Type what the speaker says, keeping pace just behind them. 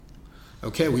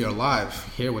Okay, we are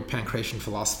live here with Pancreation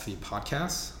Philosophy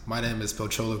Podcast. My name is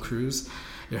Pocholo Cruz,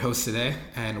 your host today,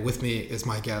 and with me is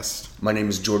my guest. My name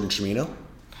is Jordan Chimino. All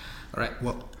right.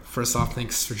 Well, first off,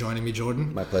 thanks for joining me,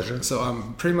 Jordan. My pleasure.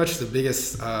 So, pretty much the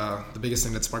biggest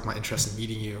thing that sparked my interest in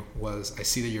meeting you was I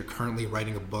see that you're currently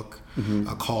writing a book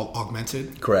called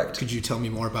Augmented. Correct. Could you tell me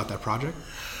more about that project?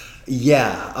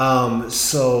 Yeah.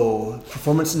 So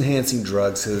performance enhancing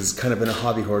drugs has kind of been a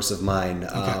hobby horse of mine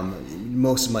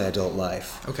most of my adult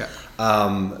life. Okay.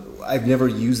 I've never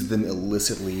used them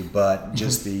illicitly, but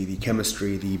just the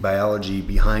chemistry, the biology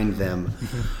behind them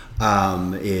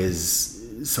is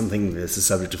something that's a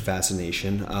subject of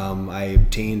fascination. I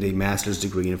obtained a master's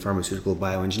degree in pharmaceutical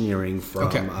bioengineering from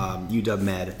UW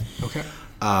Med. Okay.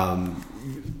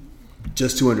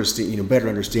 Just to understand, better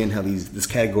understand how this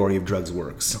category of drugs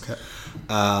works. Okay.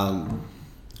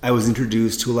 I was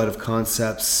introduced to a lot of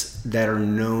concepts that are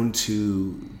known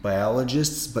to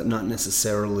biologists, but not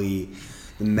necessarily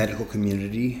the medical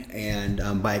community,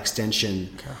 and by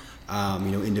extension,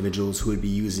 individuals who would be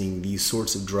using these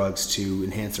sorts of drugs to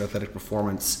enhance their athletic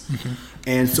performance.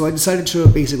 And so I decided to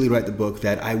basically write the book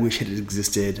that I wish had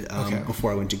existed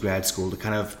before I went to grad school, to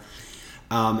kind of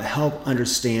help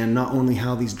understand not only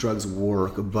how these drugs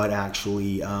work, but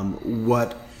actually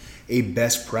what a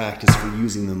best practice for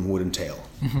using them would entail.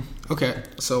 Okay,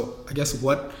 so I guess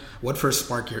what first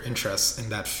sparked your interest in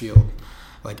that field?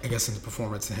 Like, I guess in the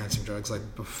performance enhancing drugs,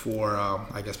 like before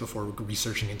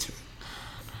researching into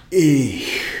it.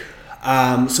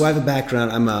 So I have a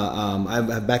background. I have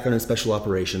a background in special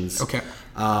operations. Okay.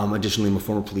 Additionally, I'm a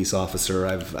former police officer.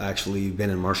 I've actually been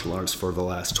in martial arts for the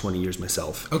last 20 years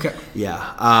myself. Okay.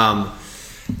 Yeah.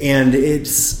 And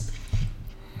it's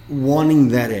wanting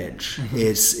that edge.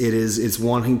 It's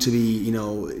wanting to be,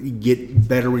 get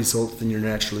better results than you're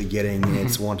naturally getting.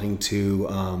 It's wanting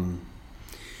to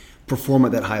perform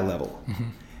at that high level.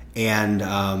 And,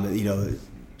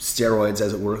 steroids,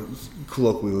 as it were,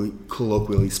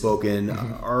 colloquially spoken,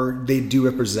 they do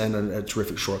represent a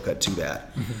terrific shortcut to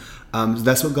that.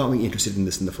 That's what got me interested in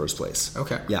this in the first place.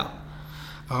 Okay. Yeah.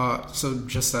 So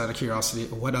just out of curiosity,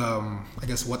 what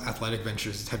athletic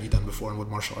ventures have you done before, and what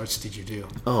martial arts did you do?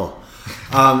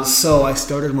 So I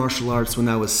started martial arts when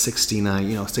I was 16.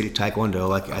 I studied Taekwondo,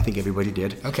 like I think everybody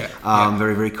did. Okay.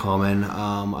 Very, very common.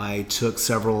 I took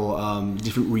several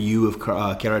different ryu of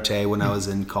karate when I was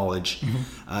in college,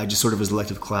 just sort of as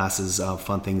elective classes,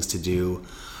 fun things to do.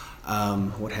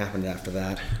 What happened after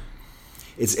that?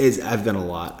 I've done a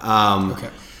lot. Okay.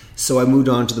 So I moved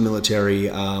on to the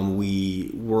military. We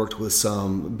worked with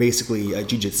some, basically,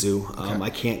 jiu-jitsu.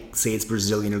 I can't say it's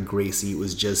Brazilian or Gracie. It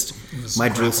was just my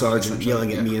drill sergeant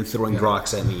yelling at me and throwing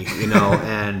rocks at me,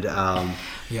 and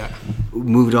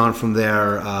moved on from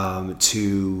there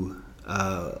to,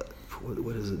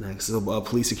 what is it next? So,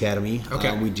 police academy.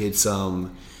 Okay. We did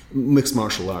some mixed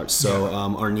martial arts. So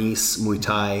Arnis, Muay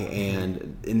Thai,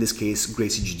 and in this case,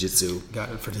 Gracie Jiu-Jitsu. Got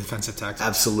it, for defensive tactics.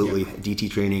 Absolutely, DT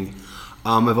training.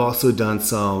 I've also done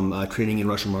some training in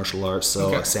Russian martial arts,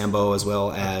 so Sambo as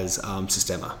well as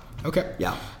Sistema. Okay.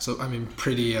 Yeah. So, I mean, a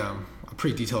pretty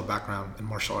detailed background in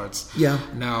martial arts. Yeah.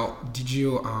 Now, did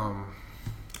you,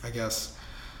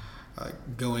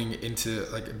 going into,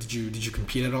 did you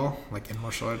compete at all, like in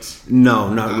martial arts?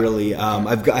 No, not really.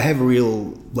 I have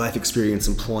real life experience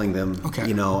employing them.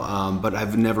 Okay. But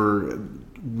I've never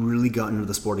really gotten into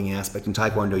the sporting aspect. In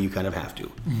Taekwondo, you kind of have to.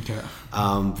 Okay.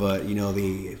 But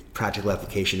the practical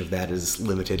application of that is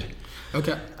limited.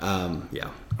 Okay. Yeah.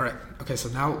 All right. Okay. So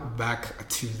now back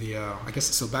to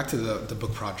the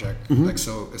book project.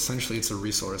 So essentially, it's a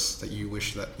resource that you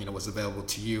wish that was available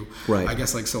to you. Right. I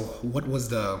guess so. What was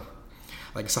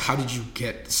so how did you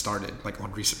get started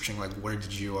on researching? Where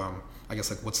did you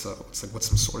what's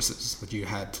some sources that you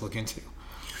had to look into?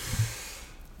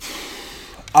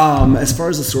 As far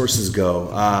as the sources go,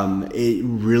 it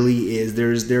really is.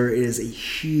 There is a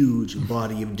huge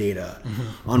body of data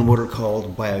on what are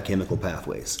called biochemical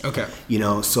pathways. Okay.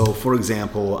 So for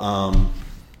example,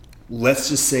 let's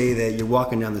just say that you're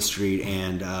walking down the street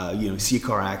and see a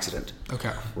car accident.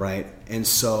 Okay. Right, and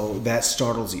so that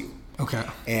startles you. Okay.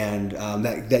 And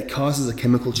that causes a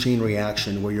chemical chain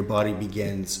reaction where your body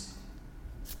begins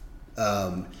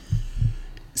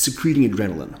secreting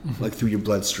adrenaline, through your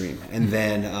bloodstream. And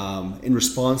then in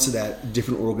response to that,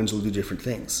 different organs will do different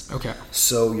things. Okay.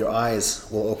 So your eyes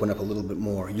will open up a little bit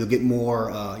more. You'll get more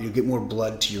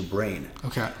blood to your brain.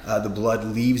 Okay. The blood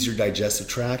leaves your digestive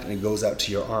tract and it goes out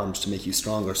to your arms to make you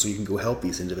stronger so you can go help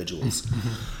these individuals.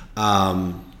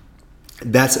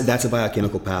 That's a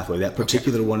biochemical pathway. That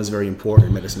particular one is very important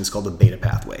in medicine. It's called the beta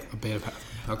pathway. A beta pathway.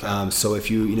 Okay. So if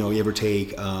you ever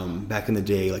take back in the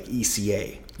day like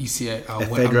ECA, ECA. I'm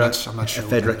not sure.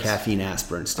 Ephedra caffeine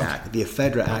aspirin stack. Okay. The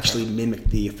ephedra actually mimicked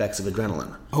the effects of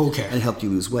adrenaline. Okay. And helped you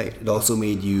lose weight. It also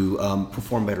made you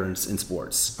perform better in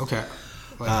sports. Okay.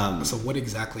 So what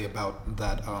exactly about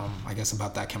that? I guess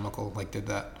about that chemical, did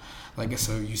that?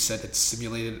 So you said it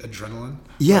simulated adrenaline?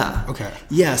 Yeah. Okay.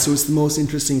 Yeah, so it's the most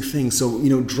interesting thing. So,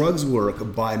 drugs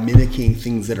work by mimicking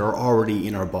things that are already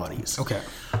in our bodies. Okay.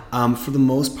 For the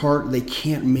most part, they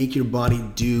can't make your body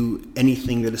do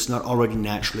anything that it's not already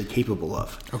naturally capable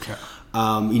of. Okay.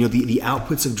 The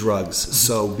outputs of drugs,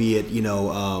 so be it,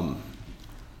 ephedrine,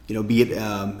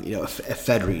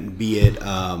 be it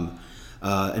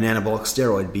an anabolic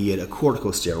steroid, be it a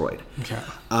corticosteroid. Okay.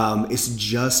 It's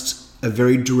just a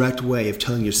very direct way of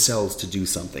telling your cells to do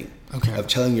something. Okay. Of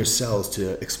telling your cells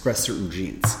to express certain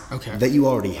genes. Okay. That you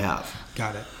already have.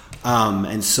 Got it.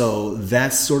 And so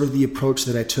that's sort of the approach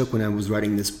that I took when I was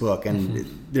writing this book. And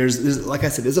there's, like I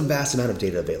said, there's a vast amount of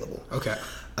data available. Okay.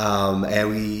 And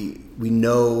we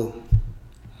know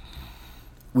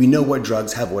what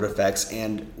drugs have what effects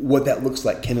and what that looks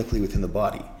like chemically within the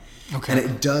body. Okay. And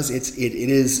it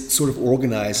is sort of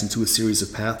organized into a series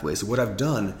of pathways. So what I've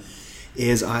done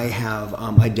is I have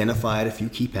identified a few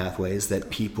key pathways that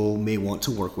people may want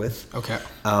to work with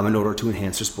in order to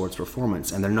enhance their sports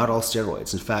performance. And they're not all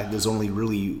steroids. In fact, there's only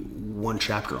really one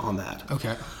chapter on that.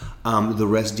 Okay. The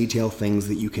rest detail things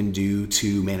that you can do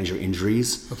to manage your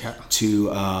injuries, to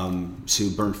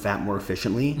burn fat more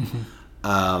efficiently.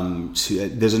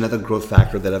 There's another growth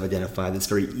factor that I've identified that's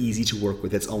very easy to work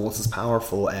with. It's almost as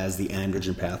powerful as the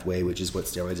androgen pathway, which is what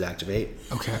steroids activate.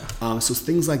 Okay. So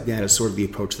things like that is sort of the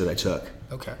approach that I took.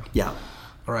 Okay. Yeah.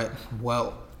 All right.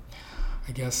 Well,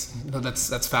 I guess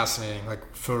that's fascinating.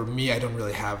 For me, I don't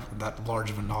really have that large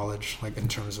of a knowledge, in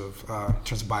terms of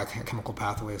biochemical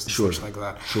pathways and such like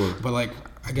that. Sure. But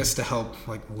I guess to help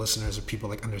listeners or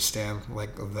people understand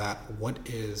that, what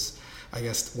is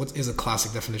a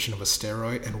classic definition of a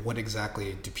steroid, and what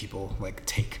exactly do people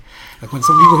take? When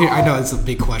some people hear, I know it's a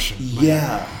big question.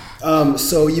 Yeah.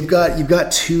 So you've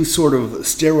got two sort of,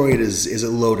 steroid is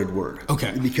a loaded word.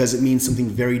 Okay. Because it means something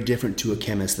very different to a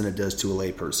chemist than it does to a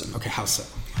layperson. Okay. How so?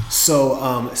 So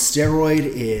steroid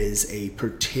is a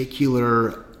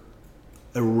particular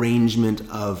arrangement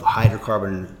of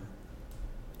hydrocarbon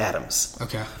atoms.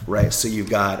 Okay. Right. So you've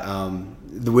got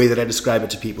the way that I describe it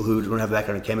to people who don't have a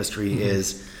background in chemistry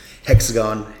is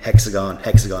hexagon, hexagon,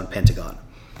 hexagon, pentagon.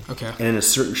 Okay. And in a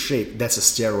certain shape, that's a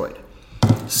steroid.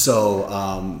 So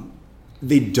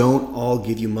they don't all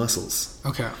give you muscles.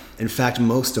 Okay. In fact,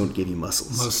 most don't give you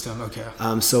muscles. Most don't. Okay.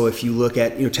 So if you look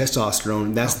at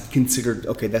testosterone, that's considered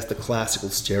that's the classical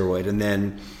steroid, and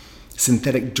then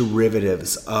synthetic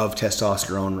derivatives of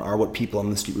testosterone are what people on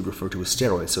the street would refer to as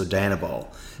steroids. So Dianabol,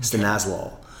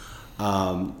 stanozolol,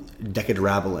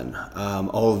 decadrabalin,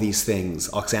 all of these things,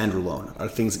 oxandrolone, are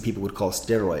things that people would call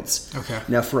steroids. Okay.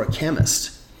 Now, for a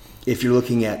chemist, if you're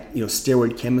looking at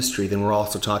steroid chemistry, then we're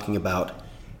also talking about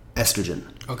estrogen.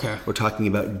 Okay. We're talking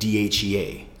about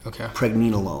DHEA. Okay.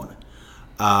 Pregnenolone,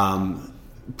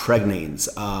 pregnanes,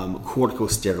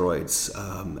 corticosteroids,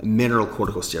 mineral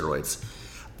corticosteroids.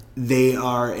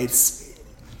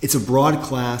 It's a broad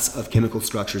class of chemical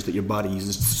structures that your body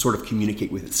uses to sort of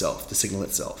communicate with itself, to signal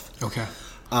itself. Okay.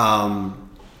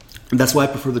 That's why I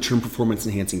prefer the term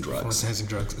performance-enhancing drugs. Performance-enhancing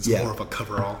drugs. It's more of a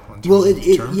cover-all. Well,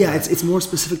 it's more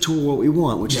specific to what we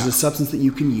want, which is a substance that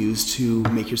you can use to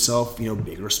make yourself,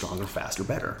 bigger, stronger, faster,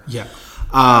 better. Yeah.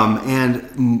 And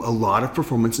a lot of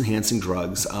performance-enhancing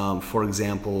drugs, for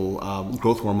example,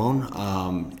 growth hormone,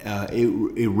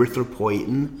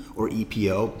 erythropoietin or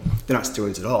EPO, they're not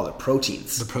steroids at all. They're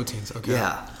proteins. The proteins. Okay.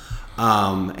 Yeah.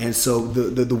 And so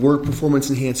the word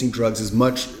performance-enhancing drugs is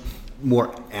much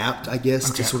more apt, I guess,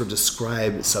 to sort of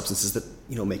describe substances that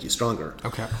make you stronger.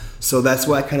 Okay. So that's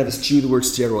why I kind of eschew the word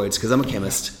steroids, because I'm a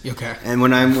chemist. Okay. And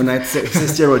when I say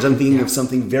steroids, I'm thinking of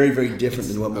something very, very different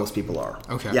than what most people are.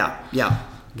 Okay. Yeah.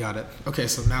 Got it. Okay,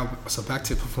 so back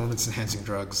to performance-enhancing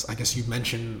drugs. I guess you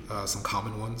mentioned some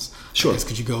common ones. Sure. I guess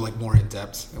could you go more in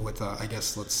depth with? I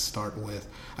guess let's start with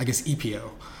EPO.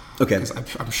 Okay.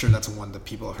 Because I'm sure that's one that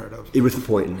people have heard of.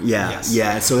 Erythropoietin. Yeah. Yes.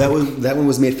 Yeah. So that one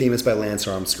was made famous by Lance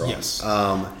Armstrong. Yes.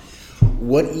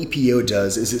 What EPO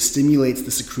does is it stimulates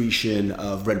the secretion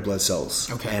of red blood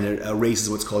cells. Okay. And it raises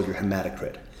what's called your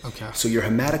hematocrit. Okay. So your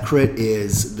hematocrit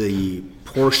is the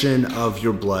portion of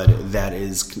your blood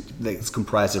that's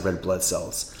comprised of red blood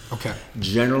cells. Okay.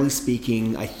 Generally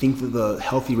speaking, I think that the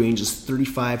healthy range is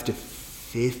 35 to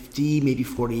 50, maybe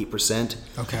 48%.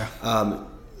 Okay.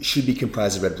 Should be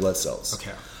comprised of red blood cells.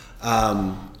 Okay.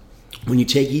 When you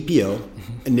take EPO,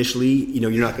 initially,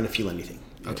 you're not going to feel anything.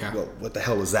 Okay. Well, what the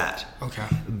hell was that? Okay.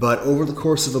 But over the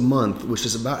course of a month, which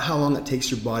is about how long it takes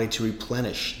your body to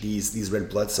replenish these red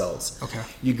blood cells, Okay.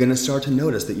 you're going to start to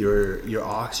notice that your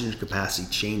oxygen capacity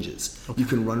changes. Okay. You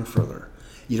can run further.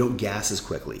 You don't gas as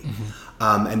quickly.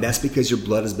 Mm-hmm. And that's because your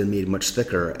blood has been made much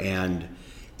thicker, and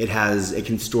it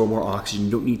can store more oxygen.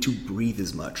 You don't need to breathe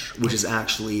as much, which is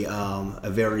actually a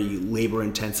very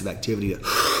labor-intensive activity.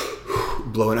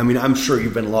 Blowing. I mean, I'm sure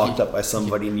you've been locked up by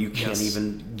somebody and you can't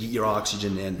even get your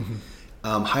oxygen in.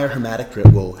 Mm-hmm. Higher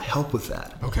hematocrit will help with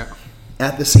that. Okay.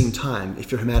 At the same time,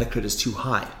 if your hematocrit is too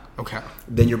high, Okay.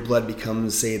 then your blood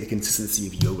becomes, say, the consistency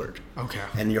of yogurt. Okay.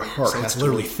 And your heart So has it's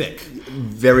literally to, thick.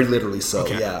 very literally so.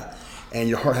 Okay. Yeah. And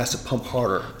your heart has to pump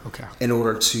harder. Okay. In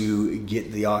order to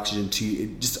get the oxygen to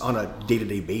just on a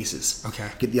day-to-day basis. Okay.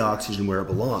 Get the oxygen where it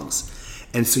belongs.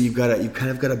 And so you kind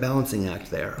of got a balancing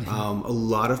act there. Mm-hmm. A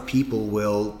lot of people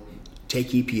will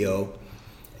take EPO,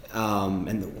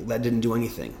 and that didn't do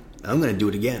anything. I'm going to do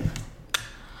it again.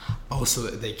 Oh, so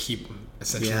they keep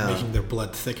essentially Yeah. making their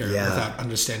blood thicker without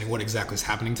understanding what exactly is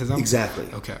happening to them? Exactly.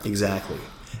 Okay. Exactly.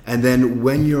 And then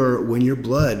when your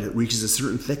blood reaches a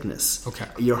certain thickness, Okay.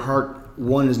 your heart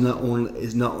is not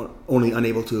only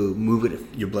unable to move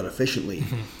your blood efficiently.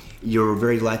 Mm-hmm. You're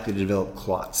very likely to develop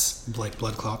clots. Like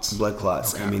blood clots? Blood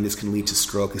clots. Okay. I mean, this can lead to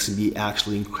stroke. This can be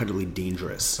actually incredibly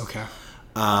dangerous. Okay.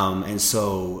 And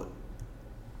so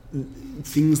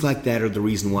things like that are the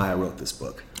reason why I wrote this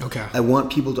book. Okay. I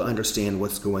want people to understand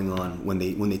what's going on when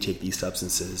they take these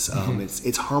substances. Mm-hmm.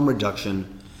 It's harm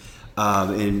reduction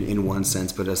in one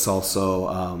sense, but it's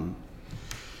also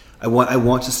I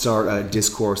want to start a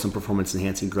discourse on performance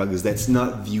enhancing drugs that's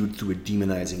not viewed through a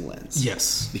demonizing lens.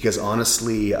 Yes. Because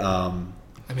honestly, I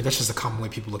mean, that's just the common way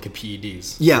people look at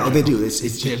PEDs. yeah, they do. It's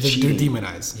They're cheating.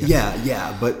 demonized. Yes.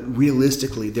 Yeah. But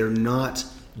realistically, they're not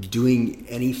doing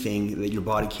anything that your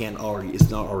body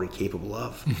is not already capable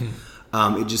of.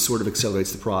 Mm-hmm. It just sort of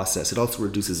accelerates the process. It also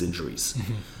reduces injuries.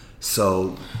 Mm-hmm.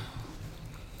 So,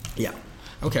 yeah.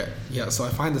 Okay. Yeah. So I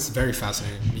find this very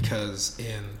fascinating because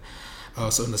in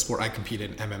the sport I compete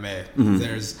in, MMA, mm-hmm.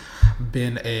 there's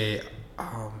been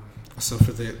so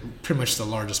for pretty much the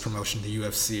largest promotion, the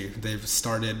UFC, they've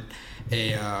started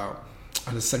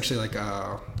essentially like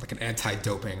an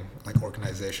anti-doping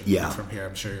organization. Yeah. From here,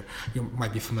 I'm sure you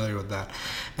might be familiar with that.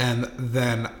 And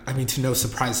then, I mean, to no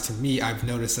surprise to me, I've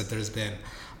noticed that there's been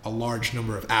a large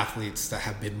number of athletes that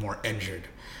have been more injured.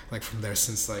 From there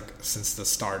since the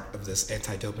start of this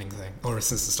anti-doping thing, or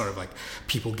since the start of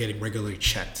people getting regularly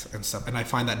checked and stuff. And I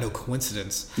find that no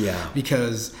coincidence. Yeah.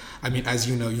 Because I mean, as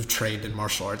you know, you've trained in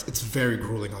martial arts. It's very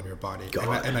grueling on your body.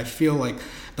 And I feel like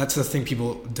that's the thing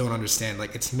people don't understand.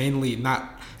 It's mainly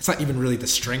it's not even really the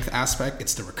strength aspect.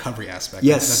 It's the recovery aspect.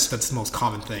 Yes. That's the most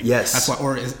common thing. Yes. That's why,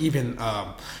 or even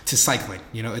to cycling.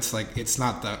 It's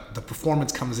not the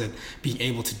performance comes in being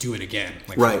able to do it again.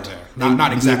 Right. From there.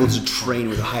 Not exactly. Being able to train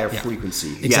with a higher frequency.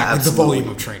 Exactly. Yeah, absolutely. The volume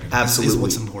of training absolutely. is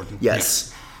what's important.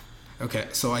 Yes. Okay,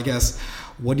 so I guess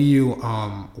what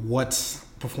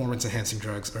performance enhancing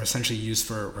drugs are essentially used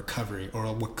for recovery, or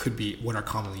what are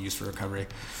commonly used for recovery?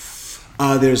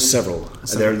 There's several.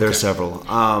 There are okay. several.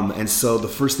 And so the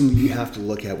first thing that you have to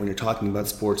look at when you're talking about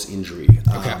sports injury,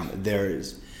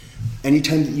 there's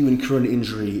anytime that you incur an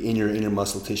injury in your inner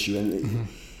muscle tissue, and mm-hmm.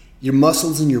 your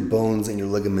muscles and your bones and your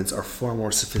ligaments are far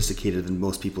more sophisticated than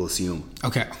most people assume.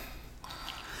 Okay.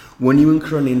 When you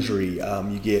incur an injury,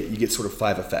 you get sort of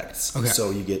 5 effects. Okay.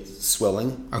 So you get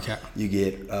swelling. Okay. You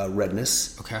get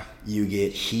redness. Okay. You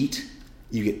get heat.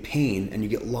 You get pain, and you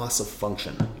get loss of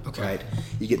function. Okay. Right.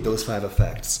 You get those 5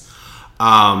 effects.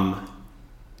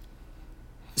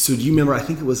 So do you remember? I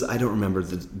think it was. I don't remember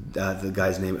the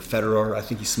guy's name. Federer. I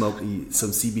think he smoked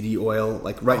some CBD oil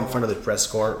right in front of the press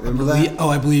court. Remember that?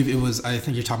 I believe it was. I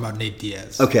think you're talking about Nate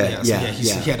Diaz. Okay. He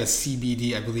had a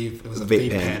CBD. I believe it was a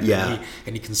vape pen. Yeah.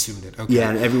 And he consumed it. Okay. Yeah,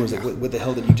 and everyone's like, "What the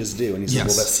hell did you just do?" And he's like,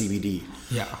 "Well, that's CBD."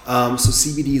 Yeah. So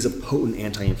CBD is a potent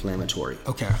anti-inflammatory.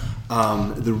 Okay.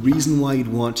 The reason why you'd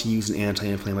want to use an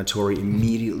anti-inflammatory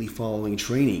immediately following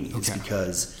training is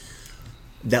because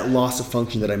that loss of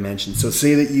function that I mentioned. So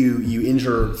say that you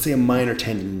injure, say, a minor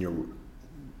tendon in your,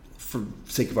 for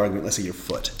sake of argument, let's say your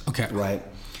foot. Okay. Right?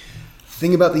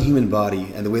 Thing about the human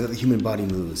body and the way that the human body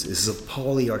moves is a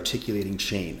polyarticulating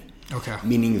chain. Okay.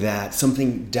 Meaning that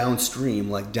something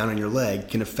downstream, like down on your leg,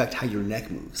 can affect how your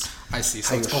neck moves. I see.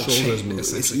 So how it's your all shoulders chain, move.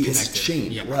 It's a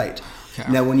chain, yeah. right.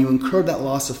 Okay. Now, when you incur that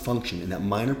loss of function in that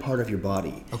minor part of your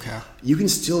body, you can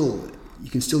still you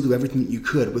can still do everything that you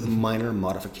could with minor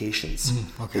modifications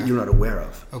okay. that you're not aware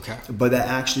of. Okay. But that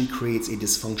actually creates a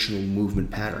dysfunctional movement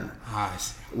pattern. I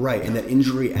see. Right, and that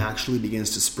injury actually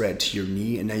begins to spread to your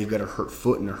knee, and now you've got a hurt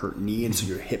foot and a hurt knee, and so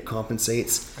your hip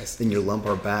compensates, then your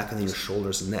lumbar back, and then your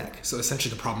shoulders and neck. So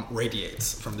essentially the problem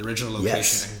radiates from the original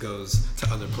location and goes to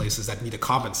other places that need to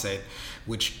compensate,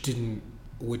 which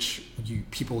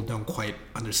people don't quite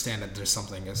understand that there's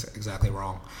something is exactly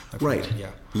wrong. Right.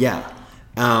 Yeah.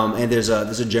 And there's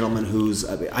a gentleman who's,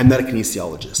 I'm not a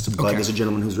kinesiologist, but there's a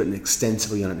gentleman who's written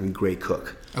extensively on it named Gray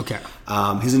Cook. Okay.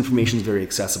 His information is very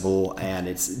accessible, and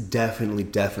it's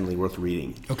definitely worth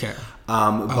reading. Okay.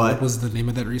 But what was the name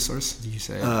of that resource? Did you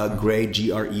say? Gray,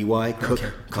 Grey, Cook,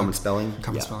 common spelling.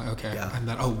 Common spelling. Okay. Yeah. And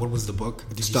then, what was the book?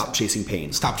 Stop Chasing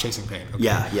Pain. Stop Chasing Pain. Okay.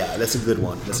 Yeah, that's a good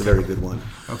one. That's a very good one.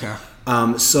 Okay.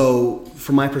 So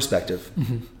from my perspective,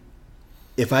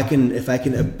 if I can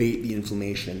abate the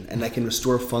inflammation and I can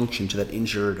restore function to that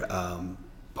injured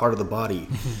part of the body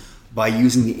by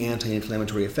using the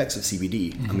anti-inflammatory effects of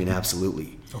CBD, I mean,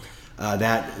 absolutely. Okay.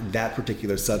 That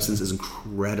particular substance is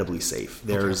incredibly safe.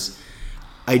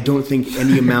 I don't think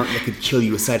any amount that could kill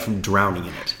you aside from drowning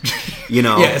in it. You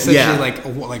know, essentially like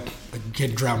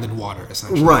get drowned in water.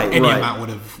 Essentially, right? Any amount would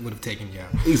have taken you.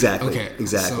 Exactly. Okay.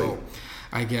 Exactly. So,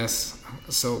 I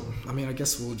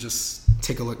guess we'll just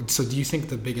take a look. So, do you think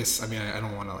the biggest? I mean, I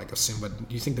don't want to assume, but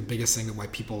do you think the biggest thing why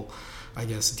people, I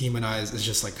guess, demonize is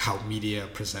just how media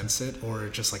presents it, or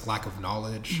just lack of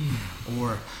knowledge,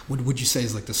 or would you say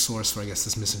is the source for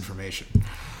this misinformation?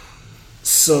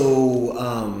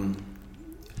 So.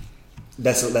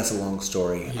 That's a long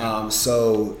story. Yeah.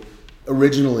 So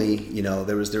originally,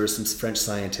 there was some French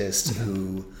scientist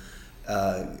who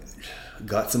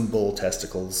got some bull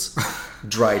testicles,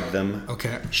 dried them,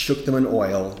 shook them in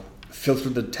oil,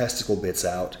 filtered the testicle bits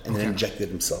out, and then injected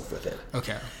himself with it.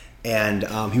 Okay. And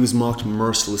he was mocked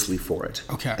mercilessly for it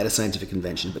at a scientific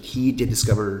convention, but he did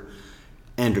discover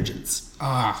androgens.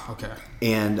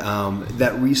 And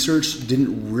that research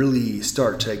didn't really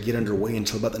start to get underway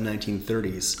until about the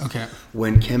 1930s.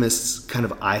 When chemists kind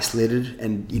of isolated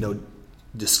and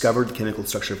discovered the chemical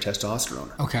structure of testosterone.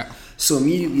 So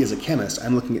immediately as a chemist,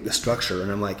 I'm looking at the structure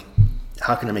and I'm like,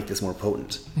 how can I make this more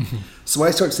potent? So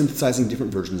I start synthesizing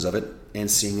different versions of it and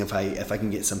seeing if I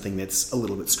can get something that's a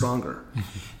little bit stronger.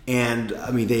 And I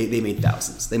mean, they made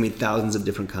thousands. They made thousands of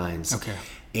different kinds.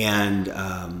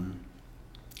 And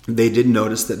they did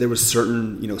notice that there were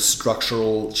certain,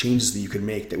 structural changes that you could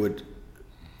make that would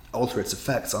alter its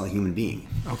effects on a human being.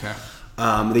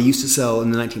 They used to sell,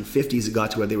 in the 1950s, it got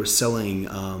to where they were selling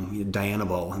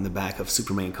Dianabol in the back of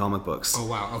Superman comic books. Oh,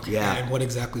 wow. Okay. Yeah. And what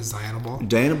exactly is Dianabol?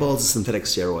 Dianabol is a synthetic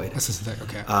steroid. That's a synthetic,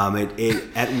 okay.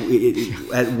 It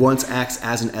at once acts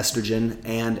as an estrogen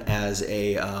and as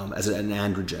an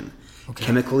androgen.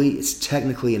 Chemically, it's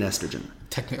technically an estrogen.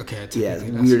 Yeah,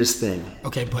 weirdest thing.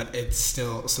 Okay, but it's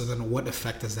still. So then, what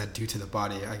effect does that do to the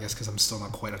body? I guess because I'm still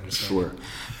not quite understanding. Sure.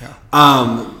 Yeah.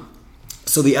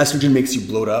 So the estrogen makes you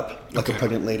bloat up like a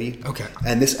pregnant lady.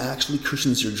 And this actually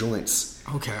cushions your joints.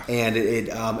 And it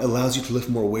allows you to lift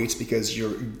more weights because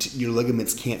your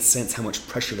ligaments can't sense how much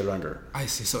pressure they're under. I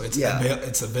see. So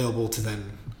it's available to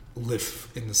then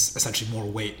lift in this essentially more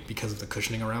weight because of the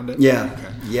cushioning around it.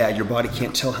 Yeah, your body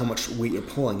can't tell how much weight you're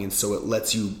pulling, and so it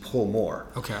lets you pull more.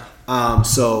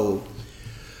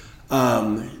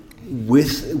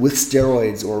 With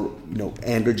steroids or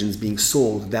androgens being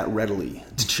sold that readily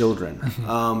to children,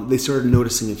 they started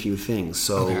noticing a few things.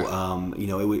 So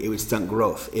it would stunt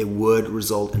growth. It would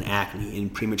result in acne, in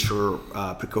premature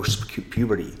precocious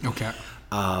puberty.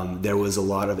 There was a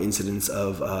lot of incidents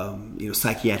of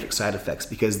psychiatric side effects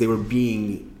because they were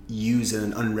being used in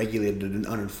an unregulated and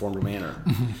uninformed manner.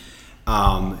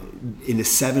 In the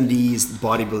 70s,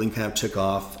 bodybuilding kind of took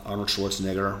off, Arnold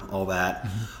Schwarzenegger, all that.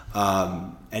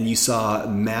 And you saw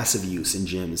massive use in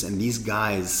gyms, and these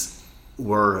guys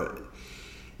were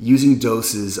using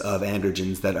doses of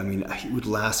androgens that, it would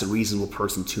last a reasonable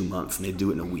person 2 months, and they'd do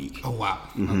it in a week. Oh, wow.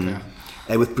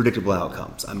 And with predictable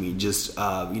outcomes.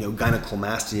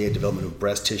 Gynecomastia, development of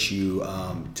breast tissue,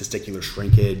 testicular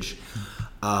shrinkage,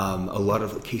 a lot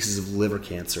of cases of liver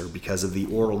cancer because of the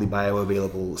orally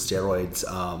bioavailable steroids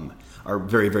are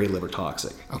very, very liver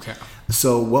toxic.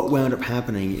 So what wound up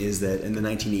happening is that in the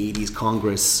 1980s,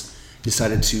 Congress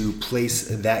decided to place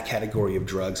that category of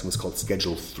drugs in what's called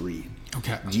Schedule 3.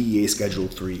 DEA Schedule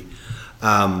 3.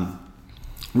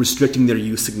 Restricting their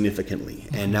use significantly.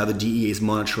 And now the DEA is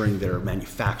monitoring their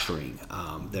manufacturing,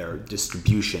 their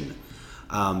distribution,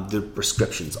 their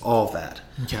prescriptions, all of that.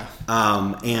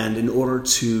 And in order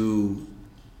to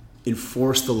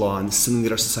enforce the law, and this is something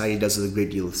that our society does with a great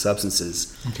deal of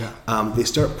substances. Okay. They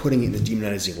start putting it in the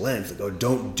demonizing lens. They go,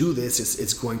 "Don't do this.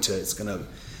 It's going to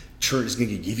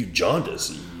give you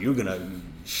jaundice. You're going to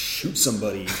shoot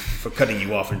somebody for cutting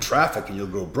you off in traffic, and you'll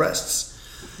grow breasts."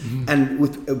 Mm-hmm. And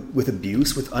with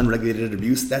abuse, with unregulated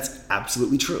abuse, that's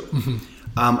absolutely true. Mm-hmm.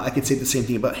 I could say the same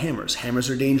thing about hammers. Hammers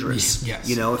are dangerous. Yes.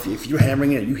 You know, if you're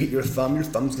hammering it and you hit your thumb's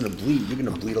going to bleed. You're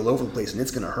going to bleed all over the place, and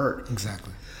it's going to hurt.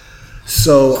 Exactly.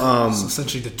 So, so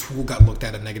essentially, the tool got looked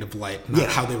at in a negative light, not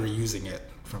how they were using it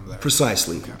from there.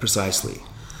 Precisely.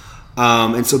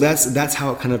 And so that's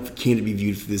how it kind of came to be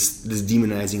viewed through this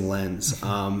demonizing lens.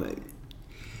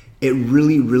 It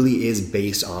really, really is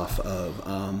based off of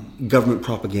government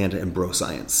propaganda and bro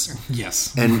science.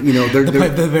 Yes. And, you know, they're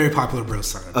very popular bro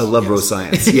science. I love bro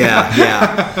science.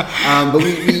 Yeah. But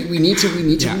we need to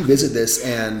revisit this,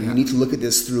 and we need to look at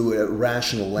this through a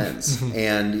rational lens.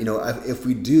 And, you know, if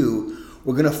we do,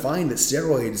 we're going to find that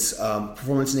steroids,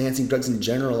 performance-enhancing drugs in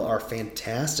general, are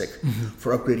fantastic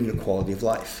for upgrading your quality of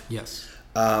life. Yes.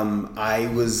 I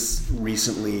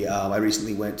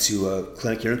recently went to a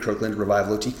clinic here in Kirkland,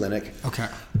 Revival OT Clinic. Okay.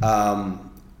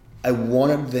 I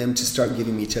wanted them to start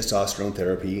giving me testosterone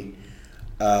therapy,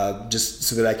 just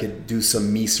so that I could do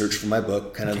some me search for my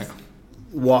book, kind of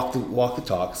walk the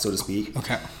talk, so to speak.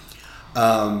 Okay.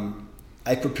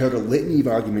 I prepared a litany of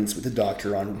arguments with the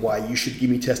doctor on why you should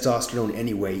give me testosterone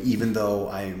anyway, even though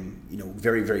I'm, you know,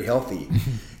 very, very healthy.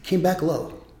 Came back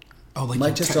low. Oh, like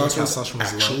my testosterone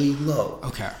was actually low.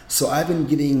 Okay. So I've been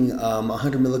getting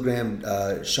 100 milligram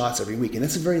shots every week, and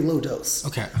that's a very low dose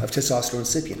of testosterone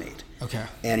cypionate. Okay.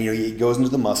 And, you know, it goes into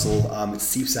the muscle, it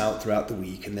seeps out throughout the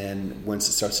week, and then once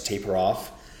it starts to taper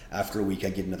off, after a week, I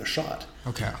get another shot.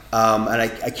 Okay. And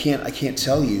I can't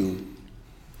tell you,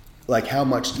 like, how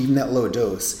much even that low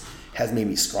dose has made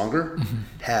me stronger,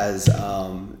 has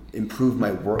improved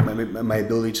my work, my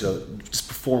ability to just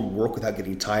perform work without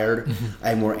getting tired. I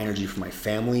have more energy for my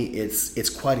family. It's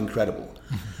quite incredible.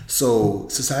 So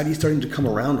society is starting to come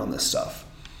around on this stuff,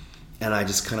 and I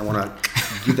just kind of want to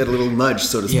give that a little nudge,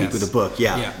 so to speak, with the book.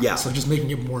 Yeah. So just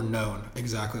making it more known,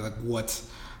 exactly like what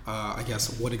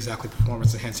what exactly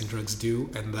performance enhancing drugs do,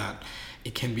 and that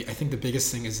it can be. I think the biggest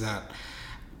thing is that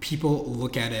people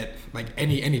look at it like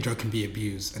any drug can be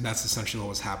abused, and that's essentially what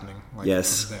was happening. Like,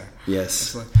 yes. There. Yes.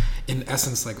 It's like, in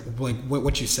essence, like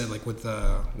what you said, like with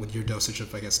your dosage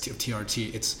of, I guess,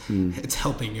 TRT, it's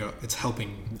helping you. It's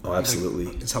helping. Oh, absolutely.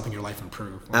 Like, it's helping your life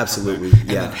improve. Absolutely. And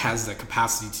it has the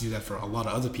capacity to do that for a lot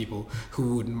of other people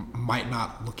who might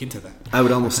not look into that. I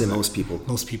would almost say most people.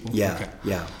 Most people. Yeah. Okay.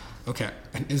 Yeah. Okay.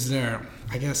 And is there?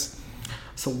 I guess.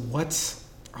 So what's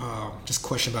just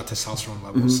question about testosterone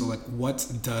levels. So like why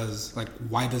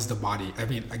does the body, I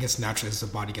mean, I guess naturally as the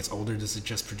body gets older, does it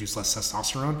just produce less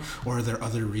testosterone, or are there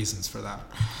other reasons for that?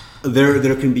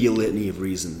 There can be a litany of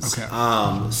reasons. Okay.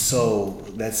 So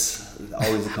that's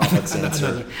always a complex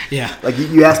answer. Yeah. Like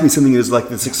you asked me something that was like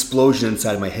this explosion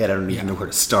inside of my head. I don't even know where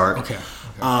to start. Okay.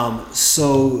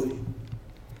 So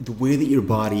the way that your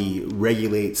body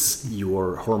regulates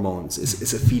your hormones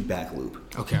is a feedback loop.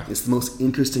 Okay. It's the most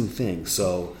interesting thing.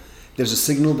 So there's a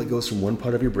signal that goes from one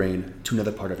part of your brain to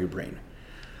another part of your brain.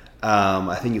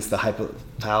 I think it's the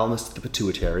hypothalamus to the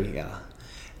pituitary,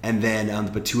 And then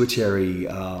the pituitary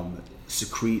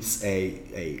secretes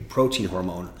a protein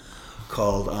hormone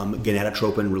called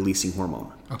gonadotropin releasing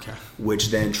hormone. Okay. Which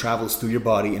then travels through your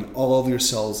body, and all of your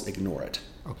cells ignore it.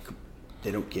 Okay. They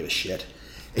don't give a shit.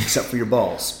 Except for your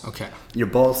balls. Okay. Your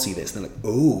balls see this and they're like,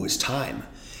 oh, it's time.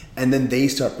 And then they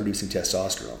start producing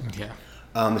testosterone. Yeah.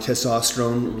 The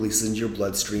testosterone releases into your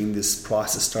bloodstream. This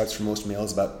process starts for most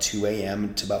males about 2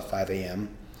 a.m. to about 5 a.m.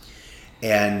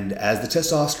 And as the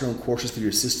testosterone courses through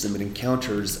your system, it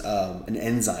encounters an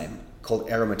enzyme called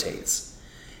aromatase.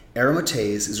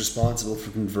 Aromatase is responsible for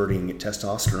converting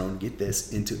testosterone, get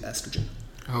this, into estrogen.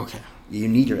 Okay. You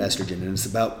need your estrogen, and it's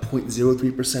about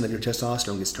 0.03% of your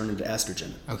testosterone gets turned into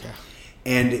estrogen. Okay.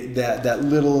 And that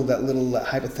little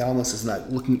hypothalamus is not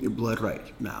looking at your blood right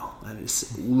now. And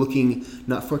it's looking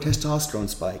not for a testosterone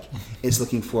spike, it's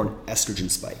looking for an estrogen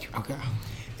spike. Okay.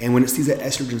 And when it sees that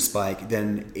estrogen spike,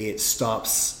 then it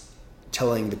stops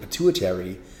telling the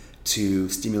pituitary to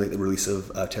stimulate the release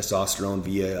of testosterone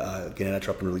via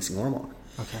gonadotropin releasing hormone.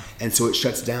 Okay. And so it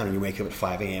shuts down, and you wake up at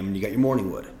 5 a.m. and you got your morning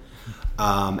wood.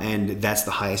 And that's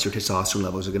the highest your testosterone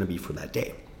levels are going to be for that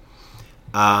day.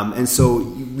 And so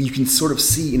you can sort of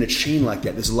see in a chain like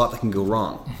that, there's a lot that can go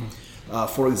wrong.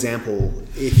 For example,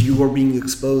 if you are being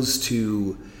exposed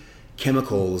to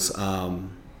chemicals that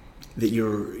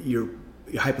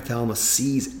your hypothalamus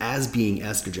sees as being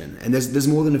estrogen, and there's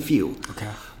more than a few. Okay.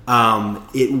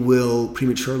 It will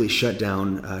prematurely shut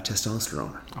down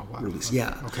testosterone release.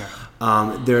 Yeah. Okay.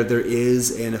 There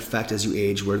is an effect as you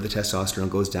age where the testosterone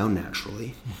goes down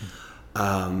naturally.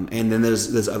 And then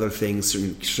there's other things,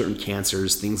 certain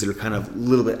cancers, things that are kind of a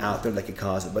little bit out there that could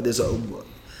cause it. But there's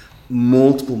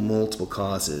multiple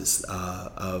causes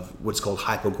of what's called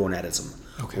hypogonadism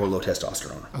or low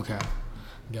testosterone. Okay.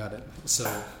 Got it. So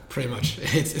pretty much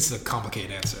it's a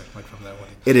complicated answer, like from that way.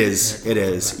 It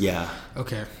is. Yeah.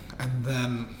 Okay. And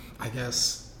then I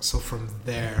guess so from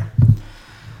there,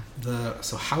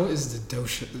 so how is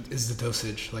the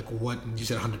dosage, like what you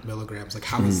said 100 milligrams, like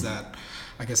how is that,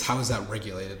 I guess how is that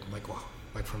regulated,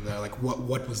 like from there, like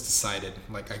what was decided,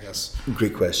 like I guess.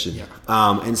 Great question. Yeah.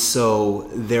 And so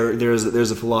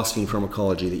there's a philosophy in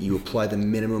pharmacology that you apply the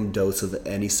minimum dose of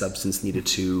any substance needed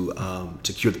to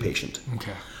cure the patient.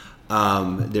 Okay.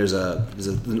 There's a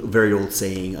very old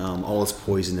saying, all is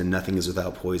poison and nothing is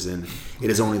without poison. It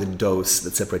is only the dose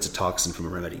that separates a toxin from a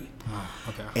remedy. Oh,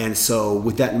 okay. And so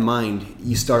with that in mind,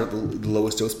 you start at the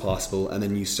lowest dose possible, and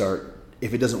then you start,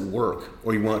 if it doesn't work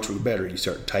or you want it to work better, you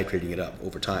start titrating it up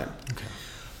over time. Okay.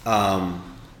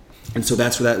 And so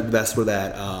that's where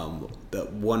that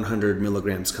 100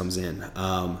 milligrams comes in.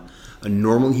 A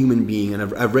normal human being, and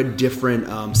I've read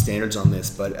different standards on this,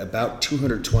 but about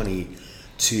 220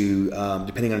 to,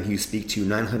 depending on who you speak to,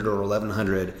 900 or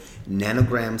 1100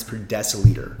 nanograms per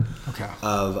deciliter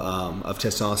of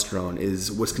testosterone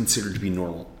is what's considered to be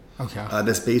normal. Okay.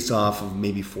 That's based off of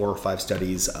maybe 4 or 5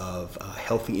 studies of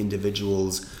healthy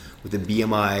individuals with a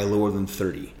BMI lower than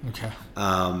 30. Okay.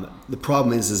 The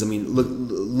problem is I mean,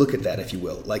 look at that, if you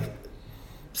will. Like,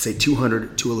 say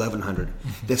 200 to 1100.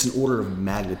 That's an order of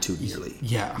magnitude nearly.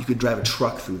 Yeah. You could drive a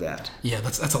truck through that. Yeah,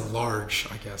 that's a large,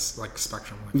 I guess, like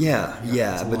spectrum. Like,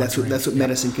 Yeah. But that's what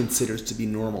medicine considers to be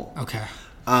normal. Okay.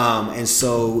 And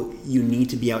so you need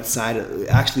to be outside,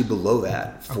 actually below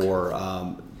that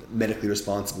for medically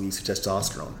responsible use of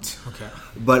testosterone. Okay.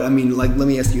 But I mean, like, let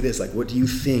me ask you this: like, what do you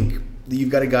think? You've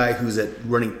got a guy who's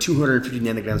running 250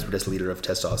 nanograms per deciliter of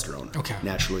testosterone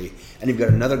naturally, and you've got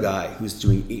another guy who's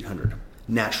doing 800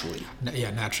 naturally.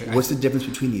 Yeah, naturally. What's the difference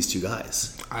between these two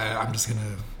guys? I'm just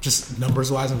gonna,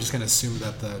 numbers wise, I'm just gonna assume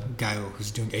that the guy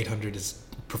who's doing 800 is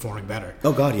performing better.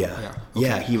 Oh God, yeah. Okay.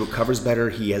 Yeah, he recovers better.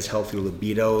 He has healthier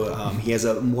libido. He has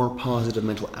a more positive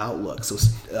mental outlook. So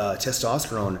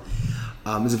testosterone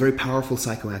is a very powerful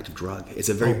psychoactive drug. It's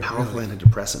a very powerful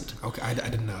antidepressant. Okay, I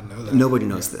did not know that. Nobody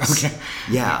knows this. Okay.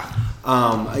 Yeah.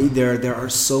 There are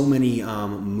so many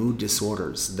mood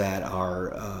disorders that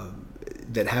are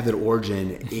that have their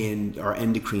origin in our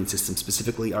endocrine system,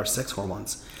 specifically our sex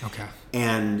hormones. Okay.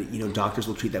 And doctors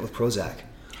will treat that with Prozac.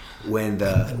 And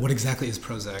what exactly is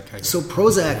Prozac? So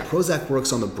Prozac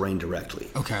works on the brain directly.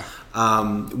 Okay.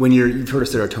 You've heard of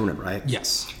serotonin, right?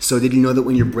 Yes. So did you know that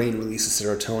when your brain releases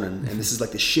serotonin, and this is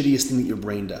like the shittiest thing that your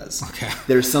brain does? Okay.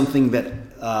 There's something that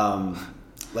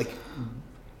like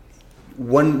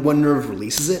one nerve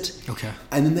releases it. Okay.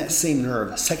 And then that same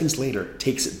nerve seconds later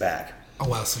takes it back. Oh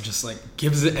wow! So just like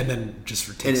gives it and then just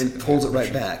retains and pulls it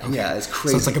right back. Okay. Yeah, it's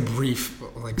crazy. So it's like a brief,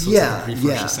 rush of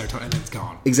serotonin, and then it's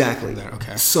gone. Exactly. There.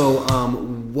 Okay. So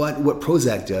what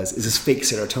Prozac does is fake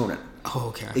serotonin. Oh,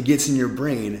 okay. It gets in your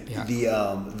brain. Yeah.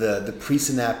 The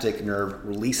presynaptic nerve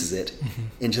releases it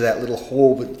into that little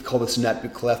hole called the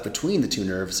synaptic cleft between the two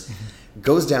nerves.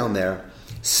 Goes down there,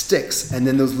 sticks, and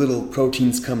then those little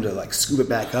proteins come to like scoop it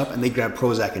back up, and they grab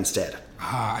Prozac instead.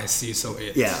 Ah, I see. So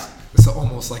it's so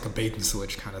almost like a bait and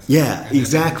switch kind of thing. Yeah, and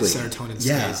exactly. Serotonin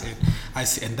stays in. I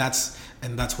see, and that's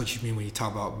what you mean when you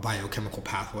talk about biochemical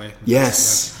pathway.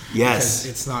 Yes. Because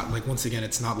it's not like, once again,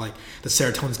 it's not like the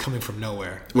serotonin is coming from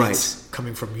nowhere. Right. It's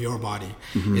coming from your body.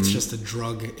 It's just the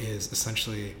drug is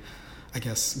essentially, I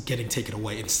guess, getting taken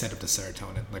away instead of the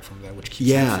serotonin, like from there, which keeps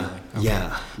you feeling. Okay.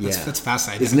 That's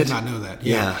fascinating. I did not know that.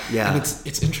 Yeah. And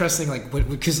it's interesting, like,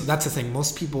 because that's the thing.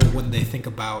 Most people, when they think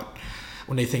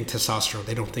testosterone,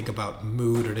 they don't think about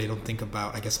mood, or they don't think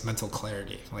about, I guess, mental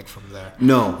clarity, like from there.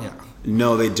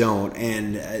 No, they don't.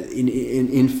 And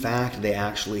in fact, they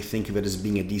actually think of it as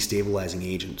being a destabilizing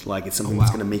agent, like it's something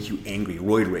that's going to make you angry,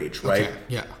 roid rage, right? Okay.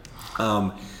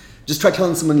 Yeah. Just try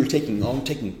telling someone I'm taking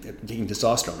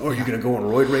testosterone, or you're going to go on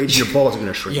roid rage, your balls are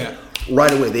going to shrink. Yeah.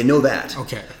 Right away, they know that.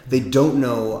 Okay. They don't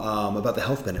know about the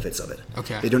health benefits of it.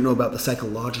 Okay. They don't know about the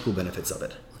psychological benefits of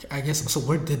it. Okay. I guess, so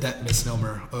where did that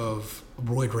misnomer of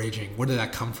roid raging, where did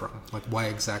that come from? Like, why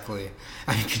exactly?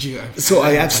 I mean, could you...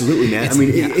 Absolutely, man.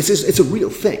 It's a real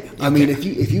thing. Okay. I mean, if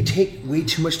you take way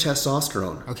too much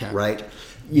testosterone, right?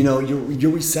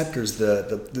 Your receptors,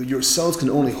 your cells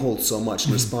can only hold so much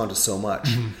and respond to so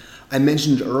much. I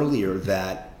mentioned earlier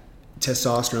that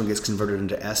testosterone gets converted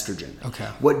into estrogen. Okay.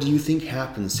 What do you think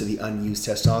happens to the unused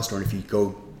testosterone if you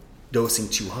go dosing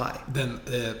too high? Then,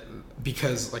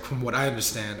 because like from what I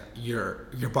understand, your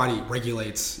body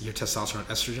regulates your testosterone and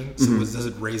estrogen. So does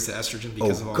it raise the estrogen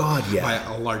because by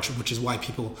a large, which is why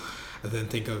people then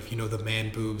think of the man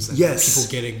boobs and people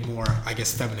getting more, I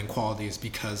guess, feminine qualities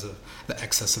because of the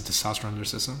excess of testosterone in their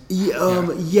system.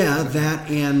 That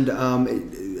and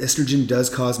estrogen does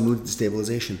cause mood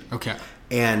destabilization. Okay.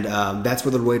 And that's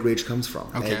where the roid rage comes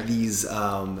from. Okay. These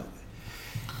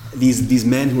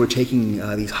men who are taking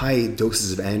these high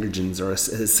doses of androgens are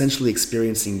essentially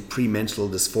experiencing premenstrual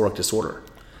dysphoric disorder.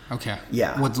 Okay.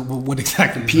 Yeah. What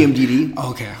exactly? PMDD.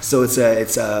 Oh, okay. So it's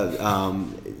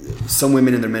some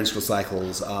women in their menstrual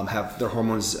cycles have their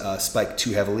hormones spike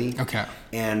too heavily. Okay.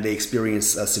 And they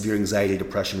experience severe anxiety,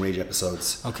 depression, rage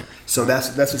episodes. Okay. So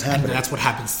that's what's happening. And that's what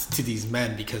happens to these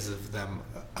men because of them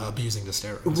abusing the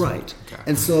steroids. Right. Okay.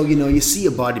 And so, you see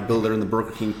a bodybuilder in the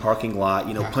Burger King parking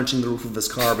lot, punching the roof of his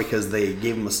car because they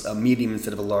gave him a medium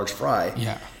instead of a large fry.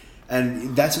 Yeah.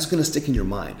 And that's just going to stick in your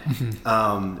mind.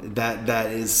 That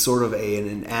is sort of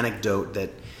an anecdote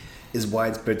that is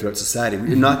widespread throughout society. What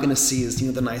you're not going to see is,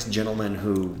 the nice gentleman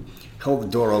who held the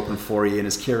door open for you and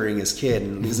is carrying his kid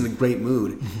and is in a great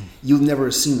mood. You'll never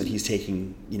assume that he's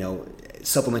taking,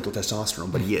 supplemental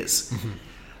testosterone, but he is.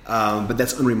 But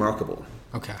that's unremarkable.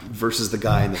 Okay. Versus the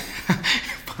guy in the,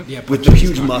 yeah, with the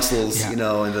huge muscles, and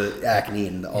the acne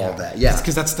and all that. Yeah.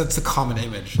 Because that's the common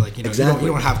image. Like, exactly.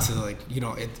 You don't have to,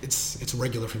 it's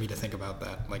regular for me to think about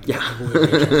that. Like, yeah.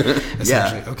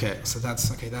 Essentially. Yeah. Okay. So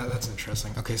that's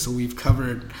interesting. Okay. So we've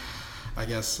covered,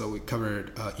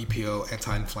 EPO,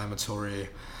 anti-inflammatory.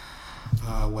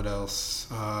 What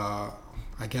else? I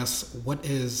guess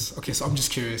so I'm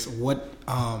just curious,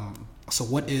 so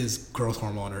what is growth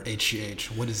hormone or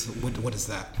HGH? What is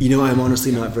that? I'm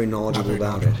honestly not very knowledgeable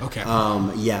about it. Okay.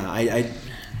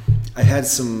 I had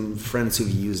some friends who've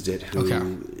used it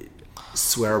who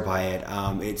swear by it.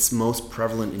 It's most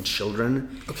prevalent in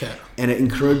children. Okay. And it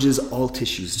encourages all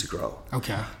tissues to grow.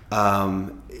 Okay.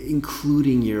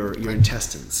 Including your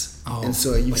intestines. Oh, and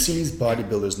so you've seen these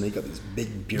bodybuilders and they got these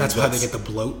big beer guts. That's how they get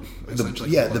the bloat.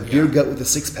 The beer gut with the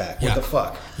six pack. What the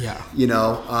fuck? Yeah.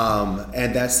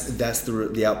 And that's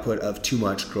the output of too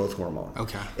much growth hormone.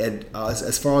 Okay. And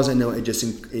as far as I know, it just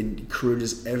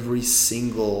encourages every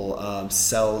single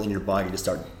cell in your body to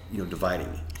start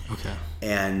dividing. Okay.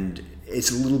 And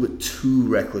it's a little bit too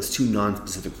reckless, too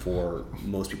non-specific for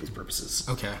most people's purposes.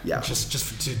 Okay. Yeah.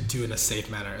 Just to do in a safe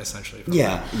manner, essentially.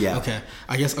 Yeah. Yeah. Okay.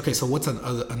 I guess. Okay. So what's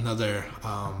another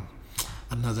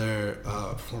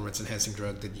performance enhancing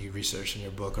drug that you researched in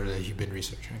your book or that you've been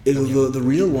researching? The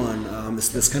real one.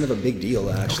 That's kind of a big deal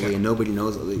actually, and nobody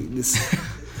knows this.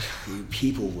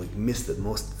 People miss the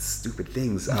most stupid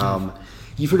things.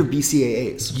 You've heard of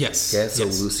BCAAs? Yes. Okay, so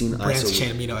leucine, branched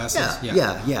chain amino acids.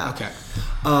 Yeah. Okay.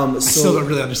 I still don't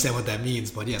really understand what that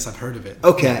means, but yes, I've heard of it.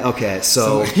 Okay.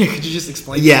 So could you just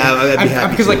explain? Yeah, I'd be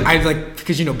happy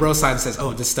because bro science says,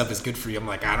 oh, this stuff is good for you. I'm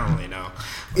like, I don't really know.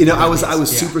 I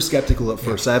was super skeptical at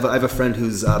first. I have a friend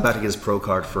who's about to get his pro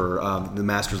card for the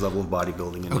master's level of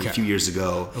bodybuilding, and a few years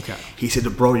ago, he said,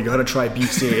 "Bro, you got to try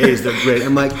BCAAs. They're great."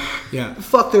 I'm like,